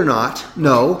 fuck, they're not.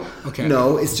 No,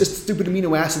 no, it's just stupid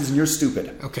amino acids, and you're stupid.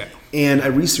 Okay. And I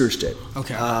researched it.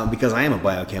 Okay. Because I am a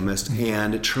biochemist,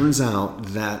 and it turns out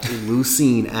that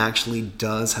leucine actually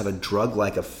does have a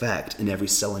drug-like effect in every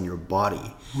cell in your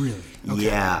body. Really? Okay.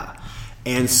 Yeah.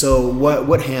 And so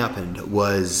what happened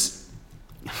was,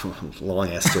 long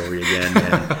ass story again,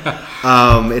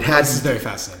 man. This is very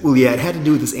fascinating. Well, yeah, it had to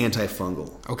do with this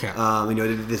antifungal. Okay.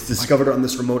 It's discovered on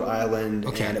this remote island,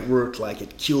 and it worked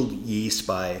it killed yeast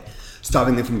by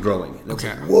stopping them from growing. And okay.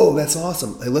 Like, whoa, that's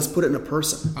awesome. Let's put it in a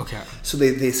person. Okay. So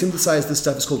they synthesized this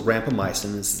stuff. It's called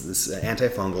rampamycin. This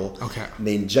antifungal. Okay. And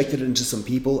they injected it into some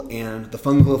people, and the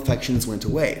fungal infections went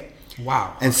away.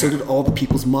 Wow. And so did all the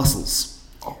people's muscles.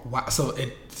 Oh, wow. So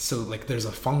there's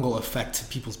a fungal effect to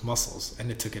people's muscles,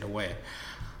 and it took it away.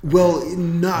 Well,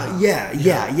 not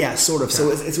sort of. Okay.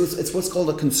 So it's what's called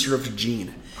a conserved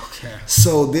gene. Okay.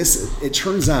 So it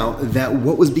turns out that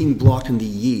what was being blocked in the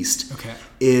yeast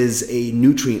is a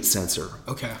nutrient sensor.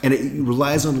 Okay. And it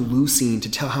relies on leucine to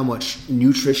tell how much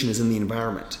nutrition is in the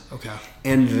environment. Okay.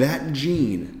 And that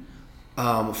gene,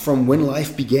 from when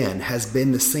life began, has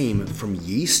been the same from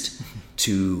yeast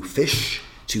to fish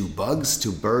to bugs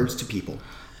to birds to people.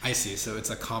 I see. So it's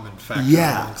a common factor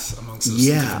amongst those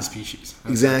different species.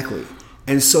 Okay. Exactly.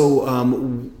 And so,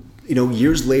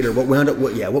 years later, what wound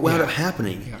up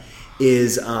happening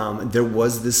is there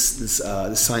was this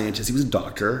scientist. He was a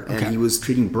doctor, and he was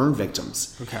treating burn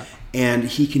victims. Okay. And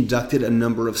he conducted a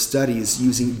number of studies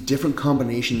using different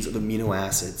combinations of amino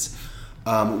acids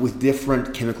with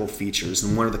different chemical features.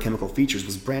 And one of the chemical features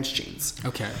was branch chains.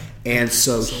 Okay. And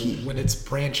so when it's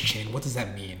branch chain, what does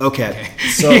that mean? Okay.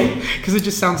 So because it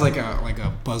just sounds like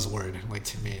a buzzword, like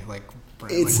to me, like.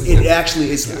 It's legit.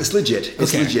 It's legit.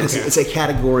 Okay. It's a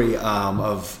category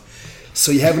of.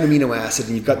 So you have an amino acid,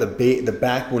 and you've got the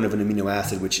backbone of an amino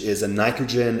acid, which is a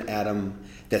nitrogen atom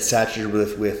that's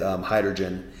saturated with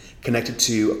hydrogen, connected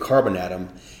to a carbon atom,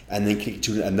 and then connected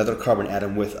to another carbon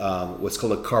atom with what's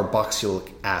called a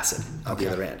carboxylic acid on the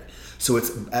other end. So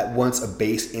it's at once a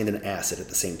base and an acid at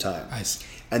the same time. I see.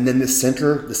 And then the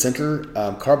center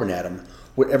carbon atom,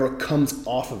 whatever comes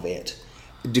off of it,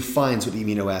 defines what the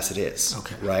amino acid is.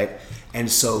 Okay. Right? And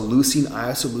so leucine,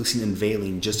 isoleucine, and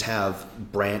valine just have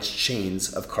branched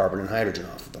chains of carbon and hydrogen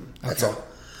off of them. That's all.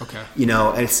 Okay. You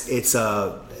know, and it's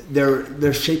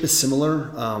their shape is similar,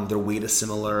 their weight is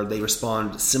similar, they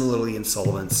respond similarly in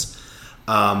solvents.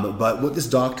 But what this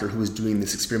doctor who was doing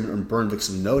this experiment on burn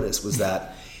victims noticed was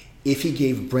that if he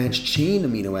gave branched chain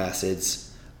amino acids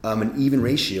an even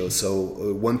ratio, so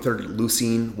 1/3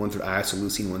 leucine, 1/3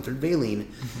 isoleucine, 1/3 valine,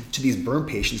 to these burn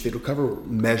patients, they'd recover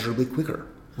measurably quicker.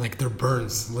 Like their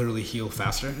burns literally heal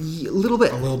faster? A little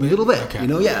bit. Okay. You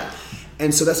know, yeah.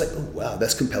 And so that's like, oh, wow,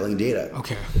 that's compelling data.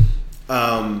 Okay.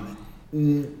 That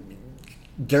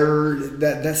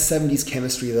 70s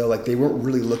chemistry, though, like they weren't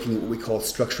really looking at what we call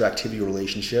structure-activity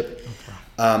relationship.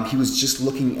 Okay. He was just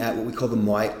looking at what we call the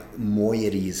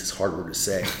moieties. It's a hard word to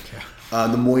say. Okay.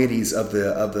 The moieties of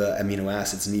the amino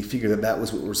acids, and he figured that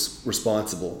was what was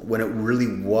responsible when it really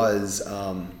was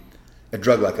a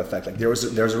drug-like effect. Like there's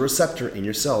a receptor in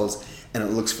your cells, and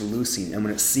it looks for leucine, and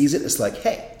when it sees it, it's like,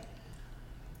 hey,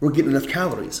 we're getting enough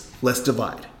calories. Let's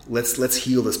divide. Let's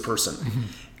heal this person.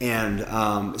 And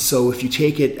so if you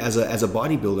take it as a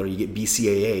bodybuilder, you get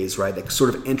BCAAs, right? That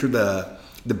sort of enter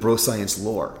the bro science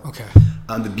lore. Okay.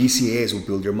 The BCAAs will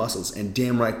build your muscles, and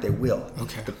damn right they will.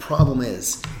 Okay. The problem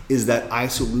is that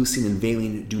isoleucine and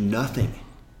valine do nothing.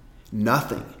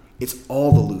 Nothing. It's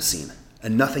all the leucine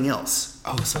and nothing else.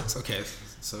 Oh, so it's okay.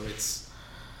 So it's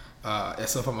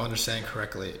so if I'm understanding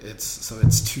correctly,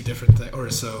 it's two different things. Or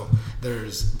so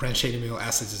there's branched chain amino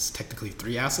acids is technically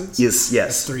 3 acids. Yes.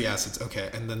 It's 3 acids. Okay,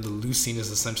 and then the leucine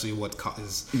is essentially what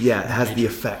is. Yeah, it has the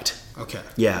effect. Okay.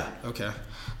 Yeah. Okay.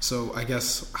 So I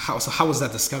guess how was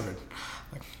that discovered?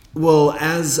 Well,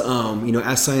 as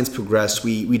as science progressed,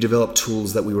 we developed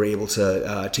tools that we were able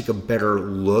to take a better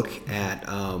look at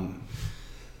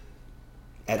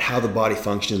how the body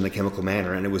functioned in a chemical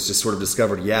manner, and it was just sort of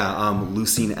discovered.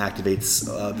 Leucine activates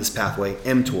this pathway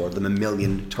mTOR, the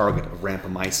mammalian target of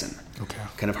rapamycin. Okay.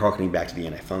 Kind of harkening back to the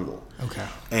antifungal. Okay.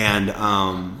 And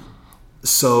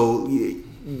so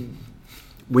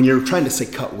when you're trying to say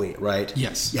cut weight, right?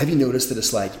 Yes. Have you noticed that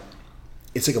it's like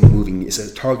a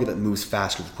target that moves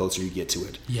faster the closer you get to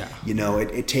it. Yeah. You know,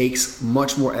 it takes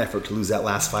much more effort to lose that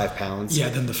last 5 pounds. Yeah,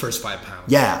 than the first 5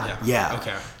 pounds. Yeah.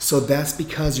 Okay. So that's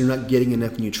because you're not getting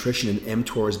enough nutrition, and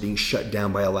mTOR is being shut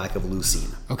down by a lack of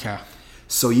leucine. Okay.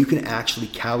 So you can actually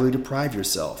calorie deprive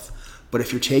yourself. But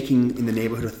if you're taking in the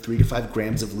neighborhood of 3 to 5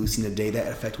 grams of leucine a day, that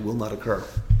effect will not occur.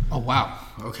 Oh, wow.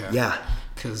 Okay. Yeah.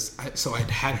 Because I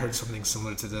had heard something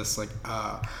similar to this. Like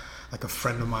a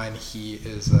friend of mine,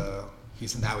 he's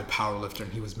an avid powerlifter,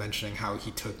 and he was mentioning how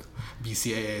he took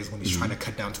BCAAs when he's trying to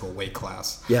cut down to a weight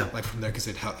class. Yeah. Like from there, because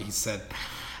he said,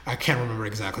 I can't remember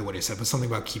exactly what he said, but something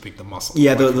about keeping the muscle.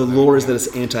 Yeah, the lore is that it's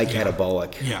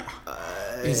anti-catabolic. Yeah.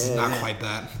 It's not quite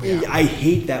that. Yeah. I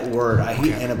hate that word. I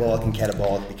hate anabolic and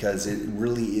catabolic because it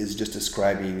really is just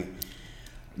describing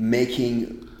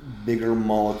making bigger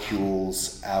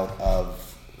molecules out of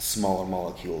smaller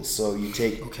molecules. So you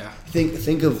take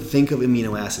think of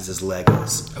amino acids as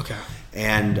Legos. Okay.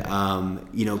 And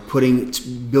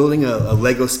building a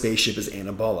Lego spaceship is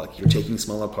anabolic. You're taking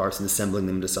smaller parts and assembling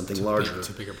them into something larger. It's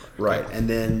a bigger part. Right. And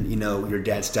then, your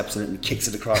dad steps in it and kicks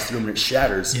it across the room and it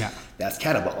shatters. Yeah. That's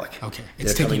catabolic. Okay.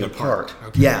 It's taking apart.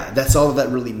 Okay. Yeah, that's all that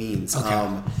really means. Okay.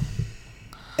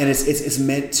 And it's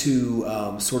meant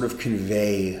to sort of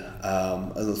convey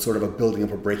a sort of a building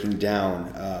up or breaking down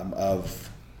of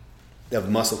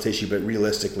muscle tissue, but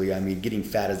realistically, I mean, getting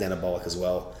fat is anabolic as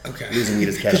well. Okay. Losing weight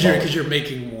is catabolic. Because you're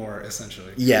making more,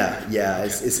 essentially. Yeah. Okay.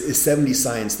 It's 70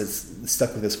 science that's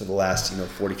stuck with us for the last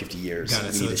 40, 50 years. Got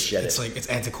it. We need to shed it's it. like it's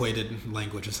antiquated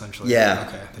language, essentially. Yeah.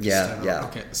 Okay. Yeah.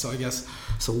 Okay. So I guess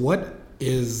what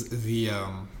is the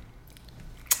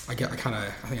think I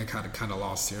kind of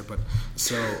lost here, but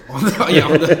so I'm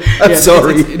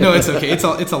sorry. It's okay. It's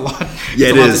a lot. Yeah,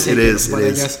 it is. It is. But I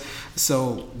guess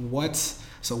so. What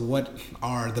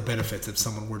are the benefits if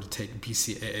someone were to take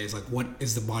BCAAs? Like, what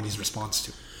is the body's response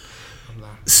to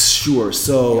that? Sure.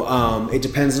 So it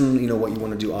depends on what you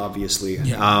want to do. Obviously.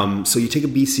 Yeah. So you take a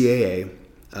BCAA.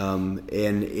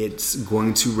 And it's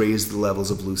going to raise the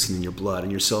levels of leucine in your blood,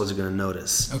 and your cells are going to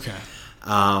notice. Okay.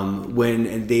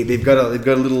 They've got a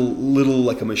little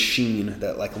like a machine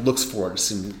that like looks for it,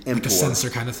 it's an mTOR. Like a sensor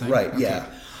kind of thing. Right. Okay. Yeah.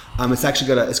 It's actually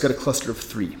got a cluster of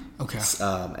 3. Okay.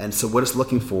 And so what it's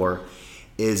looking for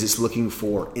is it's looking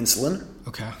for insulin.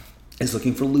 Okay. It's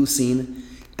looking for leucine.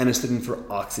 And it's looking for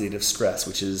oxidative stress,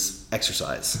 which is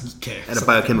exercise at a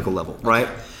biochemical level, right?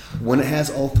 When it has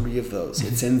all 3 of those,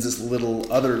 it sends this little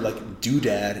other like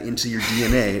doodad into your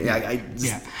DNA.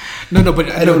 But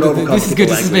I don't know. This is good.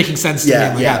 This is making sense to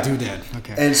me. Doodad.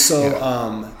 Okay. And so,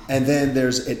 and then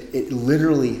there's it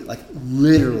literally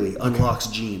unlocks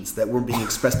genes that weren't being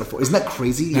expressed before. Isn't that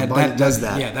crazy? Your body does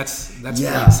that. Yeah, that's pretty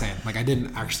insane. Like I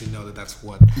didn't actually know that that's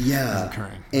what is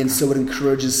occurring. And so it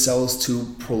encourages cells to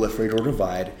proliferate or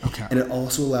divide. Okay. And it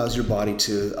also allows your body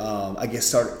to,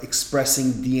 start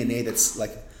expressing DNA that's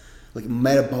like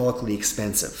metabolically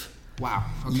expensive. Wow.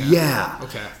 Okay. Yeah.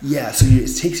 Okay. Yeah. So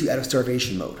it takes you out of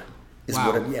starvation mode.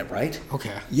 Right?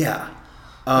 Okay. Yeah.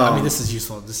 I mean, this is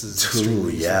useful. This is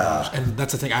extremely useful. Yeah. And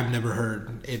that's the thing I've never heard.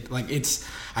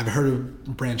 I've heard of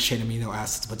branched chain amino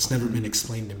acids, but it's never been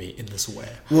explained to me in this way.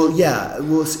 Well, yeah.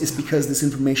 Well, it's because this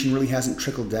information really hasn't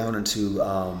trickled down into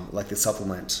like the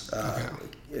supplement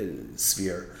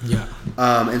sphere. Yeah.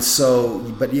 And so,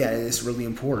 but yeah, it's really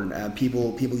important.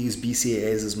 People use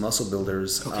BCAAs as muscle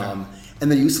builders, and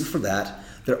they're useful for that.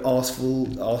 They're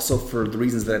also for the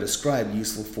reasons that I described,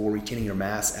 useful for retaining your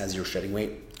mass as you're shedding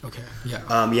weight. Okay.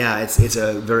 Yeah. It's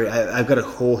a very. I've got a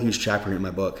whole huge chapter in my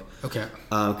book. Okay.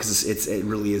 Because it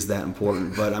really is that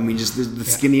important. But I mean, just the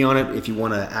skinny on it. If you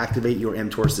want to activate your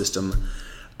mTOR system,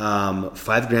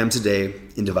 5 grams a day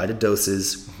in divided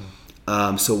doses.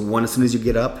 So one as soon as you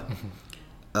get up.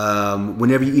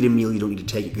 Whenever you eat a meal, you don't need to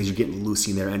take it because you're getting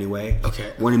leucine there anyway.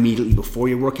 Okay. One immediately before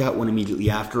your workout, one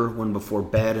immediately after, one before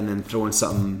bed, and then throw in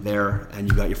something there, and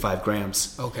you got your 5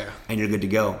 grams. Okay. And you're good to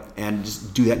go. And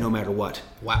just do that no matter what.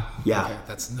 Wow. Yeah. Okay.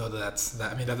 That's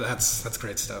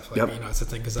great stuff. Like, yep. It's the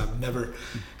thing because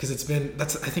it's been I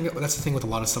think that's the thing with a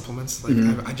lot of supplements.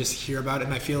 Like I just hear about it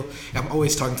and I feel I'm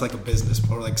always talking to like a business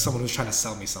or like someone who's trying to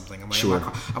sell me something. I'm like, sure.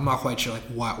 I'm not quite sure like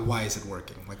why is it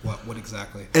working? Like what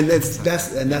exactly? And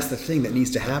that's the thing that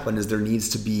needs to happen is there needs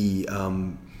to be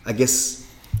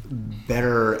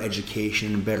better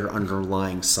education, better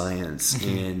underlying science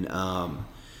in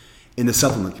the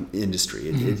supplement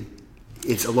industry.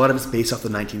 It's a lot of it's based off the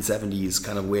 1970s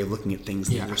kind of way of looking at things.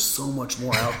 And there's so much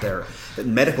more out there that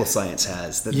medical science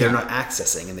has that they're not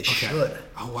accessing, and they should.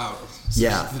 Oh wow! So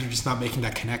they're just not making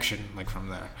that connection like from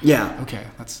there. Yeah. Okay,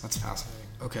 that's fascinating.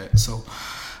 Okay, so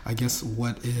I guess so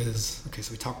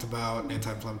we talked about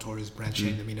anti-inflammatories, branched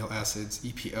chain amino acids,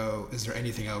 EPO. Is there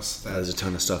anything else? There's a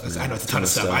ton of stuff. I know it's a ton of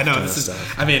stuff. I know this is.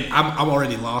 I mean, I'm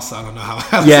already lost. So I don't know how.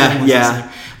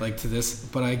 Like to this,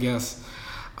 but I guess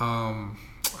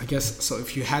so.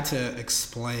 If you had to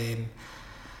explain,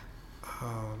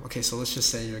 so let's just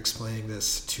say you're explaining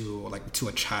this to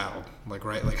a child, like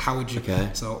right, like how would you? Okay.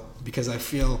 So because I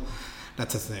feel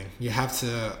that's a thing. You have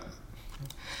to.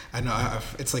 I know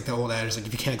it's like the old adage, like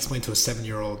if you can't explain to a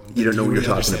 7-year-old, you don't know what you're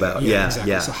talking about. Yeah,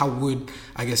 exactly. Yeah. So how would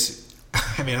I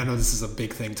know this is a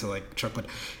big thing to like try, but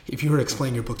if you were to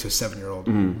explain your book to a 7-year-old,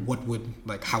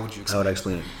 how would you explain? How would I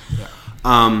explain it?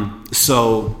 Yeah.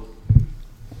 So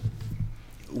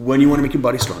when you want to make your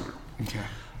body stronger,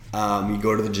 you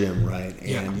go to the gym, right?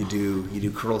 And you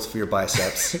do curls for your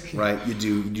biceps, right? You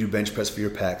do bench press for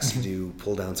your pecs, you do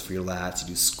pull downs for your lats, you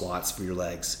do squats for your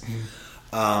legs.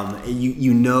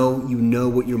 You know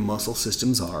what your muscle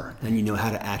systems are, and you know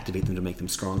how to activate them to make them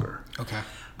stronger. Okay.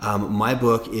 My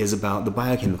book is about the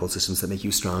biochemical systems that make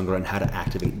you stronger and how to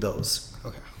activate those.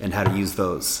 Okay. And how to use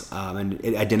those. And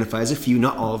it identifies a few,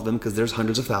 not all of them, because there's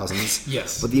hundreds of thousands.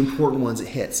 Yes. But the important ones it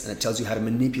hits, and it tells you how to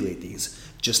manipulate these,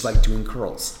 just like doing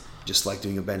curls, just like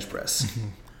doing a bench press. Mm-hmm.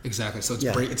 Exactly. So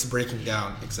it's breaking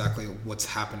down exactly what's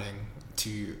happening to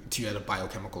you at a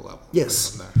biochemical level.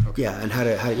 Yes. Okay. Yeah, and how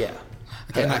to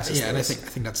Okay, and I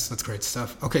think that's great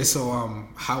stuff. Okay, so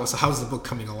how's the book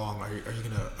coming along? Are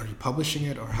you publishing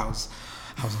it, or how's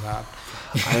that?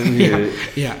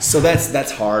 So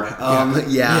that's hard.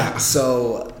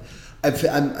 So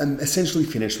I'm essentially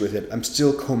finished with it. I'm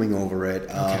still combing over it.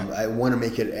 Okay. I want to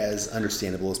make it as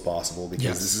understandable as possible because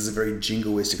Yes. this is a very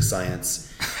jingoistic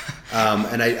science.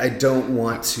 And I don't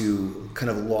want to kind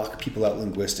of lock people out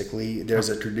linguistically. There's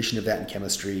a tradition of that in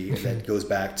chemistry that goes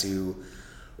back to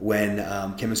when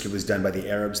chemistry was done by the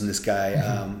Arabs. And this guy,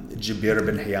 Jabir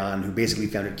bin Hayyan, who basically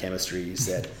founded chemistry,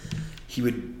 said he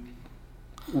would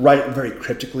write very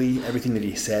cryptically everything that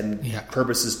he said, and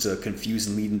purposes to confuse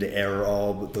and lead into error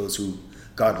all but those who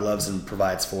God loves and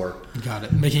provides for. Got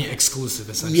it. Making it exclusive,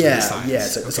 essentially. Yeah, science. yeah.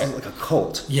 It's like a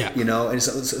cult. Yeah. You know, and it's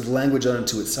a language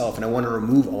unto itself, and I want to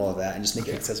remove all of that and just make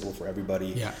it accessible for everybody.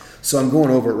 Yeah. So I'm going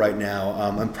over it right now.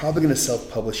 I'm probably going to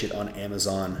self-publish it on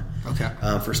Amazon. Okay.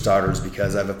 For starters,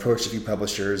 because I've approached a few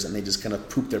publishers and they just kind of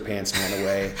poop their pants and run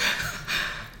away.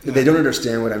 They don't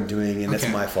understand what I'm doing, and that's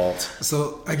my fault.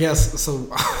 So I guess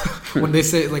when they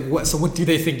say like what, so what do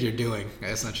they think you're doing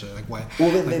essentially? Like what? Well,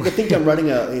 they think I'm running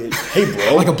hey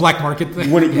bro, like a black market thing.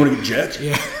 You want to get jacked?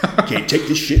 Yeah. Okay, take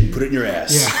this shit and put it in your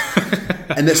ass.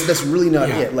 Yeah. And that's really not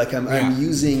it. Like I'm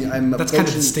that's kind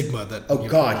of the stigma that. Oh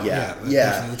God, yeah.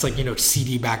 Definitely. It's like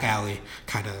seedy back alley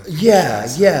kind of. Yeah,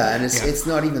 and it's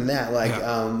not even that. Like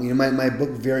my book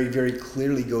very very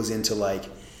clearly goes into like.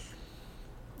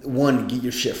 One, get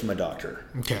your shit from a doctor.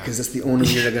 Okay. Because that's the only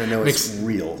way you're going to know it's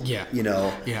real. Yeah. You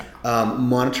know? Yeah.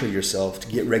 Monitor yourself to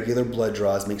get regular blood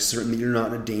draws. Make certain that you're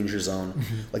not in a danger zone.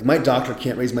 Mm-hmm. Like my doctor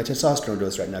can't raise my testosterone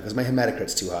dose right now because my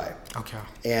hematocrit's too high. Okay.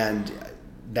 And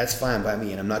that's fine by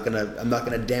me, and I'm not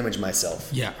gonna damage myself.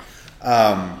 Yeah.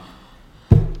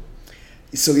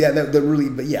 So yeah, that really,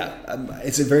 but yeah,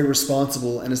 it's a very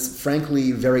responsible and it's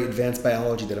frankly very advanced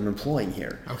biology that I'm employing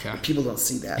here. Okay. But people don't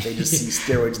see that; they just see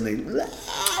steroids and they no.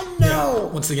 Yeah.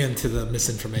 Once again, to the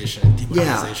misinformation and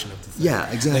demonization of the thing. Yeah,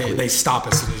 exactly. They stop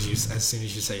as soon as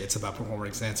you say it's about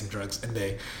performance enhancing drugs, and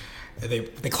they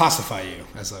classify you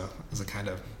as a kind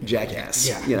of jackass.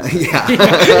 Yeah. You know,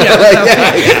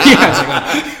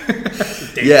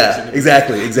 yeah,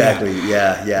 exactly.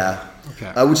 Yeah.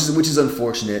 Okay. Which is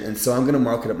unfortunate, and so I'm going to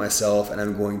market it myself, and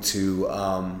I'm going to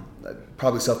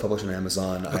probably self-publish on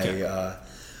Amazon. Okay. I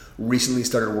recently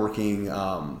started working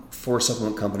for a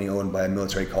supplement company owned by a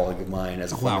military colleague of mine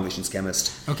as a formulations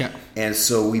chemist. Okay. And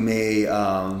so we may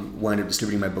wind up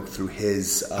distributing my book through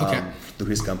his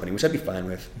company, which I'd be fine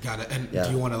with. Got it. And do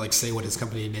you want to say what his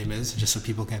company name is, just so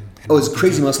people can? It's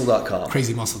crazymuscle.com.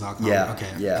 Crazymuscle.com. Yeah.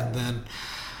 Okay. Yeah. And then.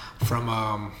 From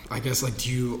I guess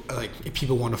do you if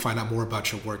people want to find out more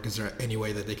about your work, is there any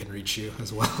way that they can reach you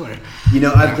as well? Or,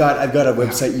 I've got a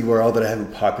website URL that I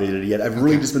haven't populated yet. I've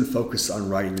really just been focused on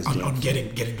writing this on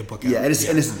getting the book out. Yeah, and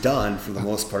it's done for the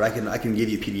most part. I can give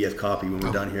you a PDF copy when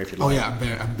we're done here if you'd like. Oh yeah,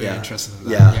 I'm very interested in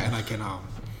that. Yeah, and I can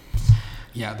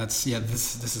this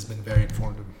has been very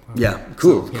informative.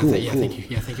 Cool.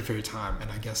 Thank you for your time. And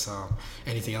I guess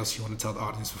anything else you want to tell the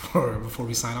audience before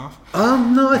we sign off?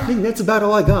 No, I think that's about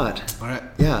all I got. All right.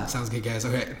 Yeah. Sounds good, guys.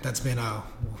 Okay, that's been can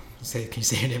you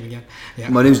say your name again? Yeah.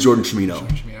 My name's Jordan Chimino.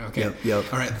 Okay.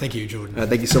 Yep. All right. Thank you, Jordan.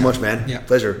 Thank you so much, man. Yeah.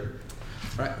 Pleasure.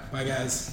 All right. Bye, guys.